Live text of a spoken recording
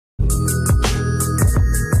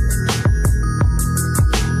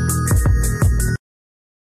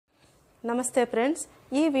ನಮಸ್ತೆ ಫ್ರೆಂಡ್ಸ್,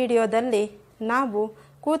 ಈ ವಿಡಿಯೋದಲ್ಲಿ ನಾವು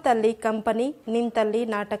ಕೂತಲ್ಲಿ ಕಂಪನಿ ನಿಂತಲ್ಲಿ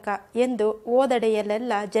ನಾಟಕ ಎಂದು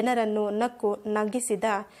ಓದಡೆಯಲ್ಲೆಲ್ಲ ಜನರನ್ನು ನಕ್ಕು ನಗಿಸಿದ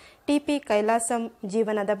ಟಿ.ಪಿ. ಕೈಲಾಸಂ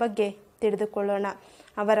ಜೀವನದ ಬಗ್ಗೆ ತಿಳಿದುಕೊಳ್ಳೋಣ.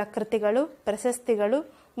 ಅವರ ಕೃತಿಗಳು, ಪ್ರಶಸ್ತಿಗಳು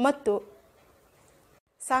ಮತ್ತು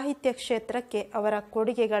ಸಾಹಿತ್ಯ ಕ್ಷೇತ್ರಕ್ಕೆ ಅವರ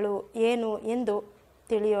ಕೊಡುಗೆಗಳು ಏನು ಎಂದು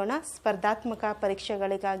ತಿಳಿಯೋಣ. ಸ್ಪರ್ಧಾತ್ಮಕ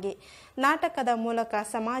ಪರೀಕ್ಷೆಗಳಿಗಾಗಿ ನಾಟಕದ ಮೂಲಕ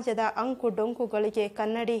ಸಮಾಜದ ಅಂಕು ಡೊಂಕುಗಳಿಗೆ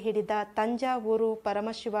ಕನ್ನಡಿ ಹಿಡಿದ ತಂಜಾವೂರು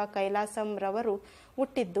ಪರಮಶಿವ ಕೈಲಾಸಂ ರವರು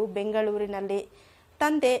ಹುಟ್ಟಿದ್ದು ಬೆಂಗಳೂರಿನಲ್ಲಿ.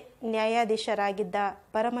 ತಂದೆ ನ್ಯಾಯಾಧೀಶರಾಗಿದ್ದ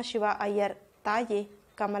ಪರಮಶಿವ ಅಯ್ಯರ್, ತಾಯಿ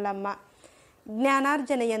ಕಮಲಮ್ಮ.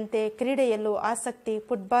 ಜ್ಞಾನಾರ್ಜನೆಯಂತೆ ಕ್ರೀಡೆಯಲ್ಲೂ ಆಸಕ್ತಿ,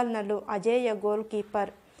 ಫುಟ್ಬಾಲ್ನಲ್ಲೂ ಅಜೇಯ ಗೋಲ್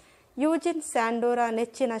ಕೀಪರ್. ಯೂಜಿನ್ ಸ್ಯಾಂಡೋರ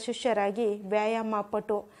ನೆಚ್ಚಿನ ಶಿಷ್ಯರಾಗಿ ವ್ಯಾಯಾಮ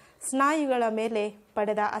ಪಟು, ಸ್ನಾಯುಗಳ ಮೇಲೆ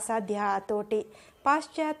ಪಡೆದ ಅಸಾಧ್ಯ ಹತೋಟಿ.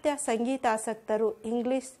 ಪಾಶ್ಚಾತ್ಯ ಸಂಗೀತಾಸಕ್ತರು.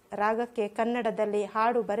 ಇಂಗ್ಲಿಷ್ ರಾಗಕ್ಕೆ ಕನ್ನಡದಲ್ಲಿ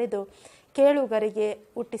ಹಾಡು ಬರೆದು ಕೇಳುಗರಿಗೆ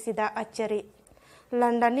ಹುಟ್ಟಿಸಿದ ಅಚ್ಚರಿ.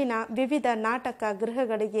 ಲಂಡನ್ನಿನ ವಿವಿಧ ನಾಟಕ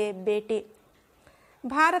ಗೃಹಗಳಿಗೆ ಭೇಟಿ.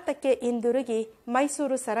 ಭಾರತಕ್ಕೆ ಹಿಂದಿರುಗಿ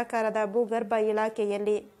ಮೈಸೂರು ಸರಕಾರದ ಭೂಗರ್ಭ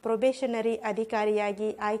ಇಲಾಖೆಯಲ್ಲಿ ಪ್ರೊಬೇಷನರಿ ಅಧಿಕಾರಿಯಾಗಿ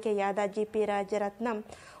ಆಯ್ಕೆಯಾದ ಜಿ.ಪಿ. ರಾಜರತ್ನಂ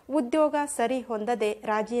ಉದ್ಯೋಗ ಸರಿ ಹೊಂದದೆ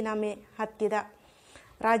ರಾಜೀನಾಮೆ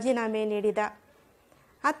ನೀಡಿದ.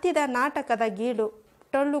 ಹತ್ತಿದ ನಾಟಕದ ಗೀಳು.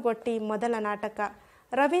 ಟೊಳ್ಳುಗೊಟ್ಟಿ ಮೊದಲ ನಾಟಕ.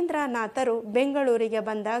 ರವೀಂದ್ರನಾಥರು ಬೆಂಗಳೂರಿಗೆ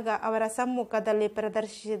ಬಂದಾಗ ಅವರ ಸಮ್ಮುಖದಲ್ಲಿ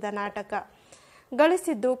ಪ್ರದರ್ಶಿಸಿದ ನಾಟಕ.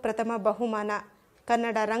 ಗಳಿಸಿದ್ದು ಪ್ರಥಮ ಬಹುಮಾನ.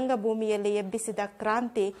 ಕನ್ನಡ ರಂಗಭೂಮಿಯಲ್ಲಿ ಎಬ್ಬಿಸಿದ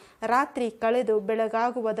ಕ್ರಾಂತಿ. ರಾತ್ರಿ ಕಳೆದು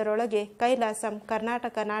ಬೆಳಗಾಗುವುದರೊಳಗೆ ಕೈಲಾಸಂ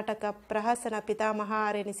ಕರ್ನಾಟಕ ನಾಟಕ ಪ್ರಹಸನ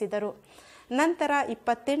ಪಿತಾಮಹರೆನಿಸಿದರು. ನಂತರ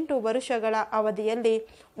 28 ವರುಷಗಳ ಅವಧಿಯಲ್ಲಿ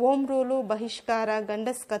ಓಂ ರೂಲು, ಬಹಿಷ್ಕಾರ,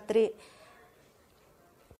 ಗಂಡಸ್ ಕತ್ರಿ,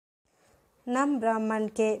 ನಮ್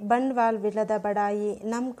ಬ್ರಾಹ್ಮಣ್ಕೆ, ಬಂಡ್ವಾಳವಿಲ್ಲದ ಬಡಾಯಿ,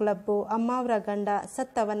 ನಮ್ ಕ್ಲಬ್ಬು, ಅಮ್ಮಾವ್ರ ಗಂಡ,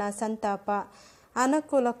 ಸತ್ತವನ ಸಂತಾಪ,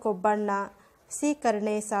 ಅನುಕೂಲಕ್ಕೊಬ್ಬಣ್ಣ,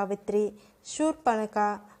 ಸೀಕರ್ಣೆ ಸಾವಿತ್ರಿ, ಶೂರ್ಪಣಖ,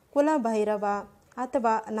 ಕುಲಭೈರವ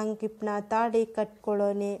ಅಥವಾ ನಂಗಿಪ್ನ ತಾಳಿ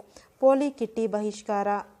ಕಟ್ಕೊಳ್ಳೋನೆ, ಪೋಲಿ ಕಿಟ್ಟಿ, ಬಹಿಷ್ಕಾರ,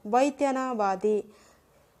 ವೈದ್ಯನವಾದಿ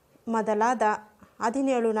ಮೊದಲಾದ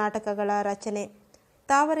 17 ನಾಟಕಗಳ ರಚನೆ.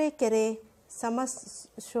 ತಾವರೆಕೆರೆ,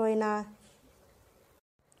 ಸಮಶೋಯ್ನ,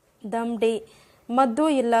 ದಮ್ಡಿ, ಮದ್ದು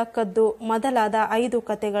ಇಲ್ಲ ಕದ್ದು ಮೊದಲಾದ 5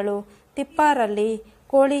 ಕತೆಗಳು. ತಿಪ್ಪಾರಳ್ಳಿ,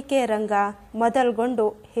 ಕೋಳಿಕೆ ರಂಗ ಮೊದಲ್ಗೊಂಡು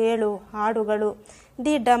 7 ಹಾಡುಗಳು.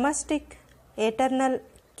 The domestic, eternal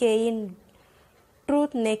ಕೇಯಿನ್,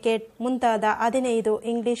 truth naked ಮುಂತಾದ 15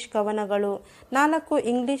 ಇಂಗ್ಲಿಷ್ ಕವನಗಳು. 4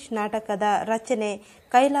 ಇಂಗ್ಲಿಷ್ ನಾಟಕದ ರಚನೆ.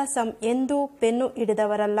 ಕೈಲಾಸಂ ಎಂದೂ ಪೆನ್ನು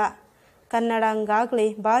ಹಿಡಿದವರಲ್ಲ. ಕನ್ನಡಂಗಾಗ್ಲಿ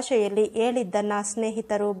ಭಾಷೆಯಲ್ಲಿ ಹೇಳಿದ್ದನ್ನು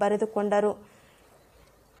ಸ್ನೇಹಿತರು ಬರೆದುಕೊಂಡರು.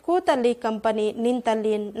 ಕೂತಲ್ಲಿ ಕಂಪನಿ,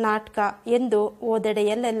 ನಿಂತಲ್ಲಿ ನಾಟಕ ಎಂದು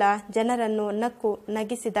ಓದೆಡೆಯಲ್ಲೆಲ್ಲ ಜನರನ್ನು ನಕ್ಕು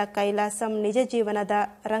ನಗಿಸಿದ ಕೈಲಾಸಂ ನಿಜ ಜೀವನದ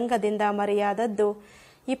ರಂಗದಿಂದ ಮರೆಯಾದದ್ದು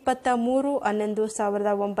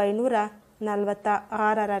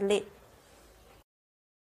 23/11/1946ರಲ್ಲಿ.